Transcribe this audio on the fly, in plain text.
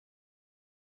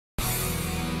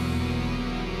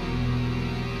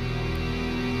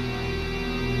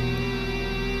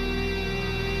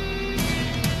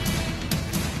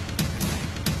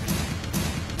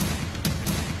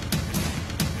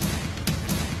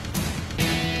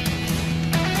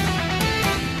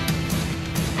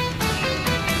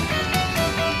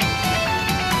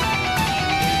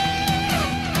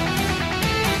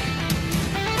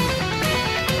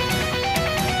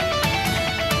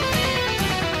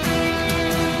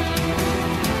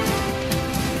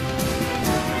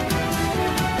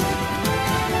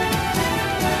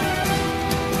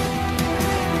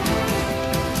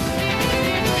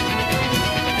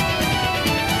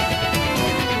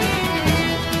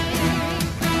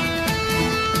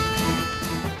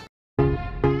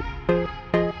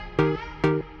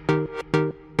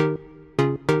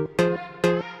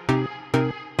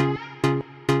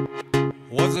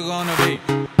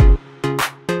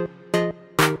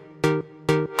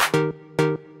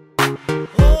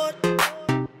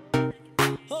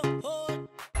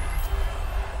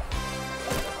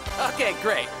Okay,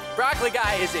 great. Broccoli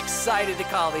Guy is excited to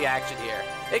call the action here.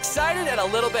 Excited and a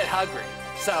little bit hungry.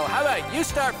 So how about you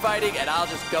start fighting and I'll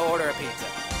just go order a pizza.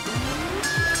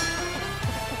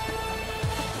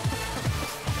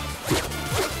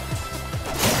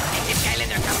 The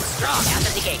Skylander comes strong out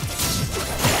of the gate.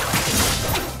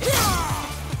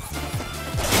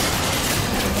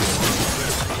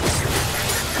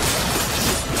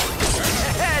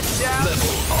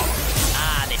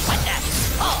 Ah, then what that?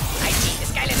 Oh, I see. The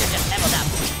Skylander just leveled up.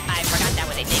 I forgot that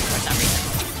was a thing for some reason.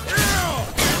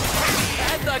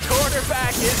 And the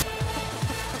quarterback is...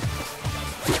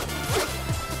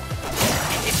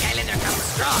 And the Skylander comes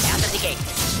strong out of the gate.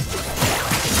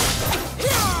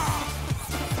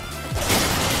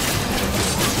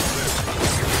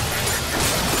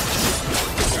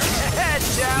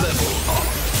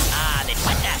 Ah, then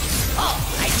what that? Oh,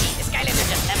 I see. The Skylander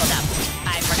just leveled up.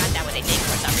 I forgot that was a thing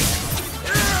for some reason.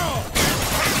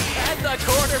 And the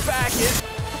quarterback is...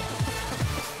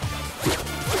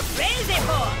 Ready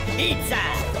for pizza!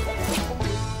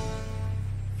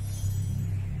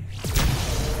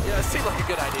 Yeah, it seemed like a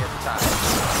good idea at the time.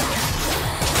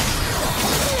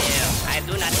 Ew, I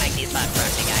do not like these bugs,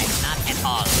 Broccoli Guy. Not at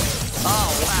all. Oh,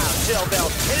 wow, chill, Bill.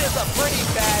 It is a pretty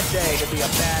bad day to be a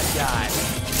bad guy.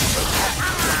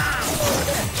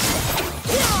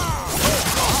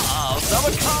 Uh-oh,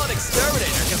 someone call an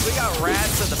exterminator, because we got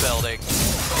rats in the building.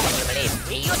 Can you believe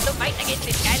we used to fight against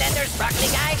the Skylanders, Broccoli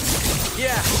Guy?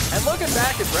 Yeah, and looking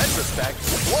back in retrospect,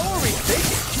 what were we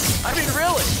thinking? I mean,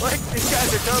 really, like, these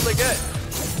guys are totally good.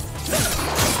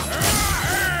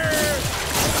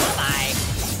 Bye.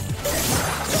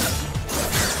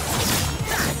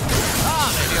 Ah,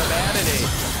 the humanity.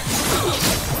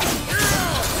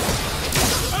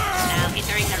 Now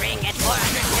entering the ring at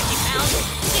 450 pounds,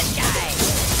 this guy.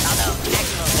 Although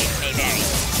actual weight may vary.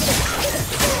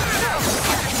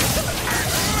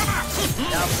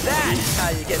 Now that's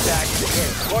how you get back in the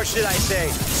game. Or should I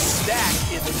say, stack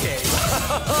in the game.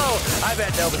 Oh, I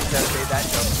bet nobody's ever made that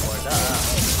joke before.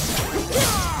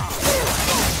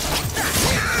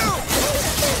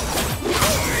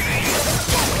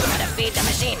 Gotta feed the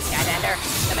machine, Skylander.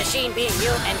 The machine being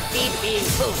you and feed being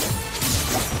food.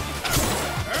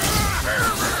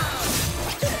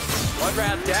 One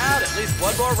round down, at least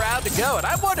one more round to go. And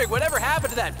I'm wondering whatever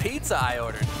happened to that pizza I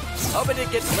ordered. Hope it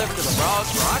didn't get delivered to the wrong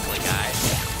broccoli guy.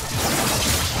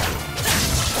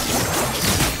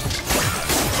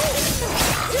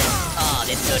 Oh,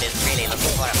 this dude is really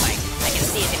looking for a fight. I can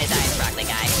see it in his eyes, Broccoli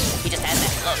Guy. He just has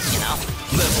that look, you know?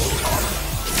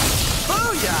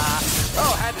 Booyah!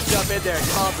 Oh, had to jump in there and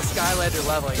call it the Skylander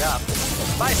leveling up.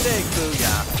 By saying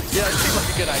booyah, yeah, it seemed like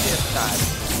a good idea at the time.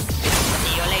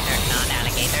 See you later,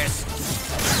 non-alligators.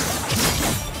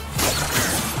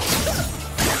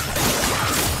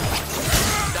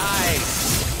 Nice!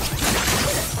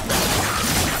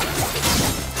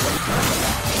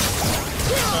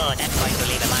 Oh, that's going to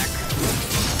leave a mark.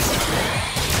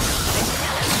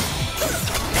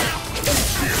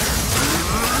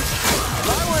 If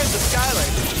I were in the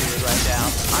Skylanders studio right now,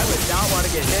 I would not want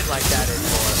to get hit like that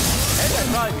anymore. And I'd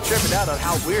probably be tripping out on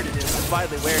how weird it is to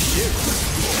finally wear shoes.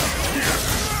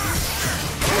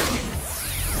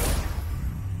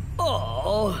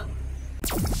 Oh.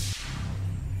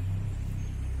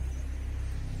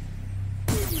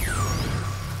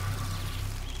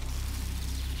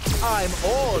 I'm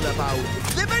all about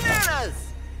the bananas!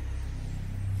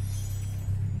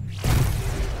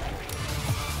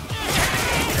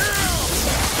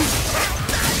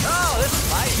 Oh, this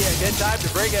might be a good time to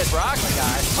bring in Broccoli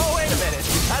Guy. Oh, wait a minute.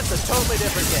 That's a totally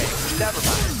different game. Never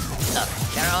mind. Look,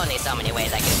 there are only so many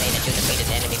ways I can say that you defeated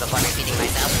the enemy before repeating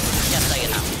myself, just so you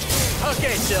know.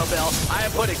 Okay, chill, Bill. I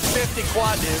am putting 50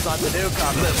 quad news on the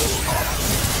newcomer.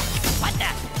 What the?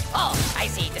 Oh, I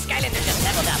see. The Skylander just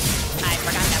leveled up. I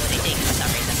forgot that was a thing for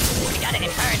some reason. We gotta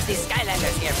encourage these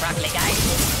Skylanders here, Broccoli Guy.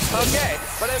 Okay,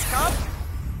 but as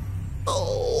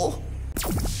Oh.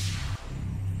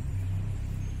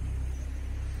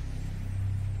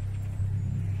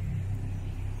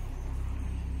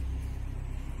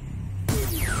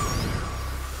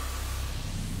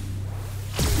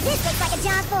 This looks like a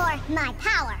job for my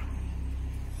power.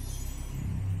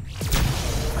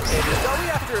 Hey, don't we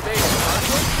have to remain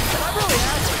impartial? And I'm really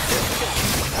asking this because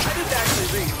I didn't actually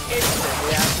read anything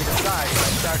we asked me to sign when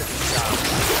I started this job.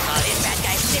 Oh, these bad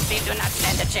guys simply do not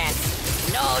stand a chance.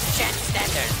 No chance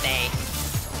standers, they.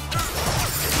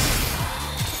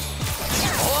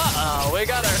 Uh-oh, we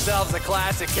got ourselves a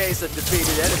classic case of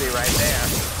defeated enemy right there.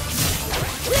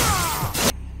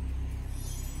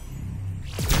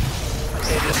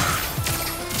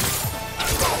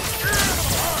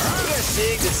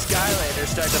 seeing the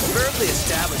Skylanders start to firmly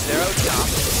establish their own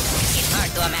dominance. It's hard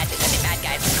to imagine that the bad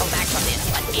guys will come back from this,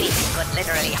 but anything could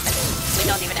literally happen. We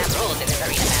don't even have rules in this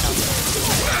arena battle.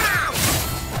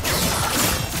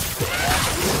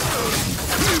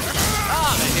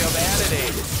 Ah, the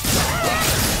humanity!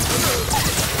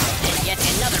 And yet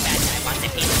another bad guy wants a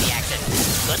piece of the action.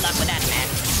 Good luck with that, man.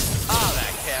 Oh,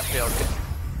 that can't feel good.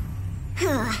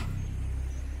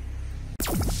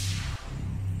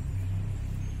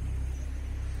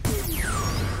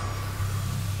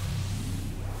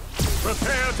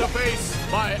 Prepare to face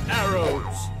my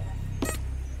arrows.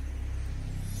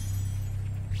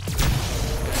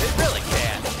 It really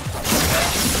can.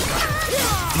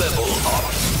 Level up.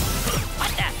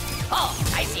 What the? Oh,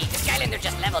 I see. The Skylander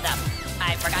just leveled up.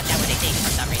 I forgot that was a thing for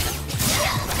some reason.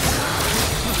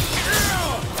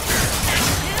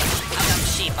 How come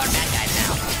sheep are bad guys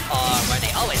now? Or were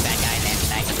they always bad guys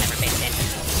and I just never paid attention?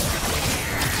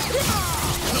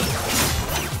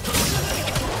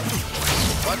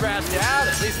 One round down,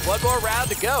 at least one more round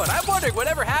to go. And I'm wondering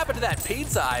whatever happened to that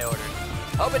pizza I ordered.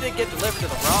 Hope it didn't get delivered to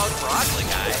the wrong broccoli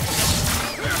guy.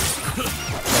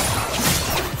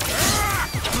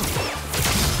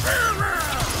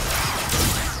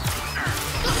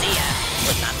 Sia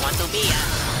would not want to be a...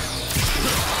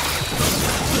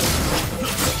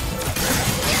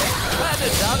 And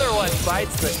another one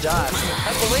bites the dust.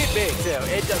 And believe me, too,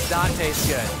 it does not taste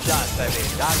good. Dust, I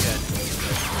mean, not good.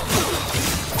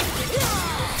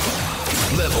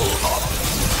 Level up.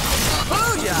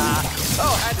 Booyah!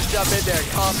 Oh, had to jump in there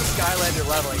and call the Skylander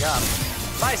leveling up.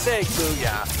 By saying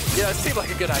booyah, you know, it seemed like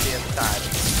a good idea at the time.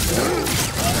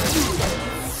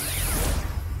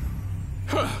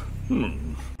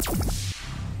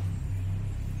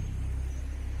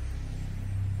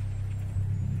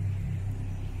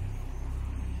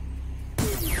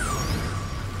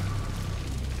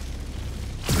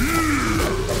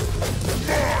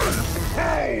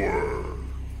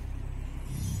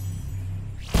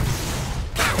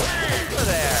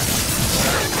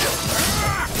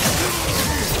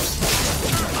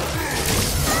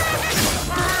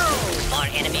 More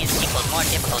enemies equals more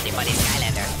difficulty for the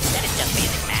Skylander. That is just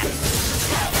basic math.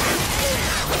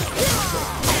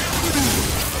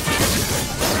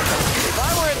 If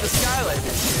I were in the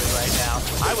Skylander's shoes right now,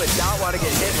 I would not want to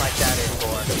get hit like that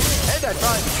anymore. And I'd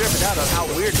probably be tripping out on how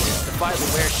weird it is to finally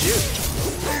wear shoes.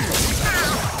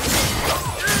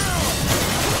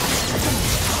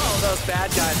 Oh, those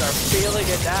bad guys are feeling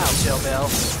it now, Chill Bill.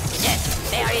 Yes,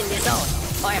 they are in the zone.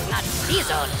 Or if not the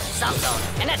zone, some zone.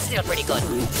 And that's still pretty good.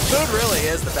 Food really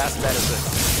is the best medicine.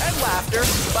 And laughter,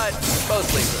 but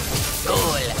mostly food.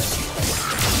 Cool.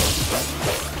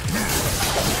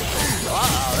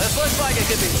 Uh-oh, this looks like it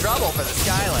could be trouble for the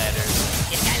Skylanders.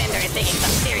 The Skylander is taking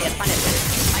some serious punishment.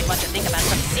 Might want to think about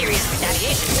some serious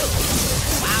retaliation, too.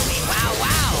 Wowie, wow,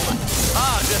 wow.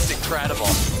 Oh, just incredible.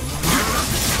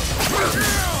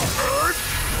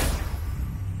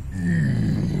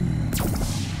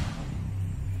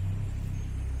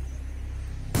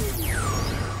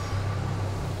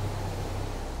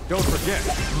 Don't forget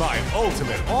my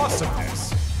ultimate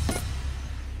awesomeness.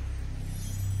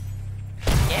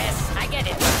 Yes, I get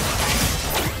it.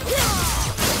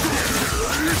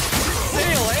 See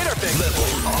you later, big Level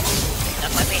up.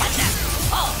 Look what we had now.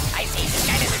 Oh, I see. The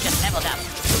Skylander just leveled up.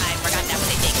 I forgot that was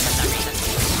a thing for some reason.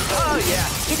 Oh, yeah.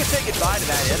 You can say goodbye to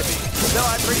that enemy. Though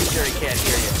I'm pretty sure he can't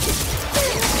hear you.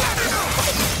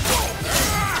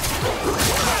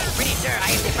 Pretty sure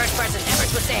I am the first person ever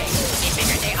to say, the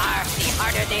bigger they are, the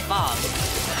harder they fall.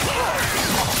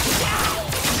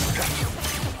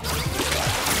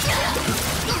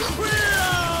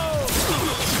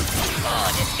 Oh,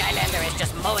 this Skylander is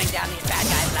just mowing down these bad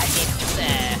guys like it's,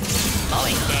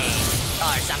 mowing day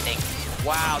or something.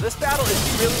 Wow, this battle is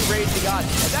really raging on.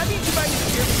 And that means you might even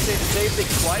hear me say the same thing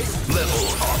twice.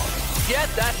 Level up. Get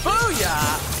that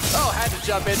booyah! Oh, had to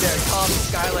jump in there and call the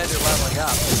Skylander leveling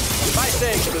up. By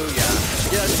saying booyah,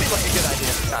 yeah, it seemed like a good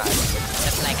idea at the time.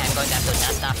 Looks like I'm going to have to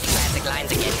dust off the classic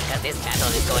lines again because this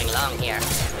battle is going long here.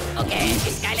 Okay,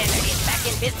 the Skylander is back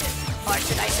in business. Or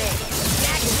should I say,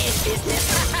 back in business.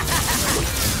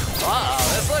 Uh-oh,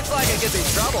 this looks like it could be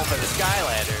trouble for the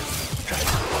Skylanders.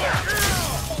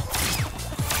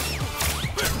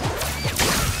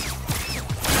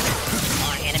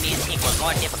 More enemies equals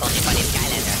more difficulty for the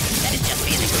Skylander. That is just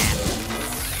basic math.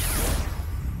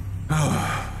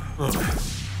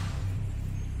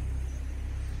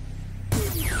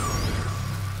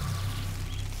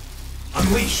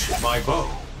 Unleash my bow.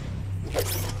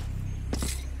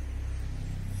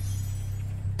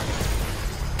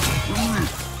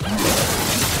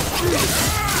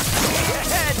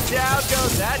 And down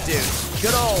goes that dude.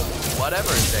 good old whatever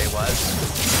his name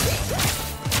was.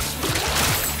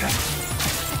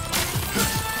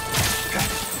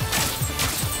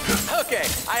 Okay,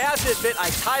 I have to admit, I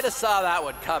kind of saw that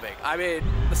one coming. I mean,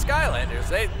 the Skylanders,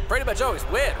 they pretty much always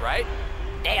win, right?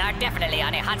 They are definitely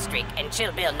on a hot streak, and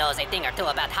Chill Bill knows a thing or two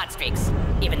about hot streaks,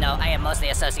 even though I am mostly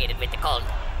associated with the cold.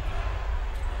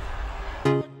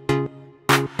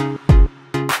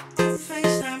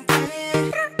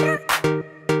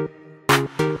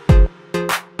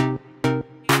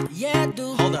 Yeah,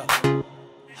 dude. Hold up.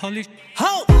 Holy.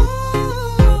 Hold!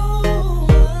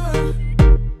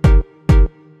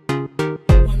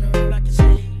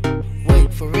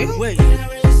 Wait, for real?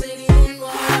 Wait.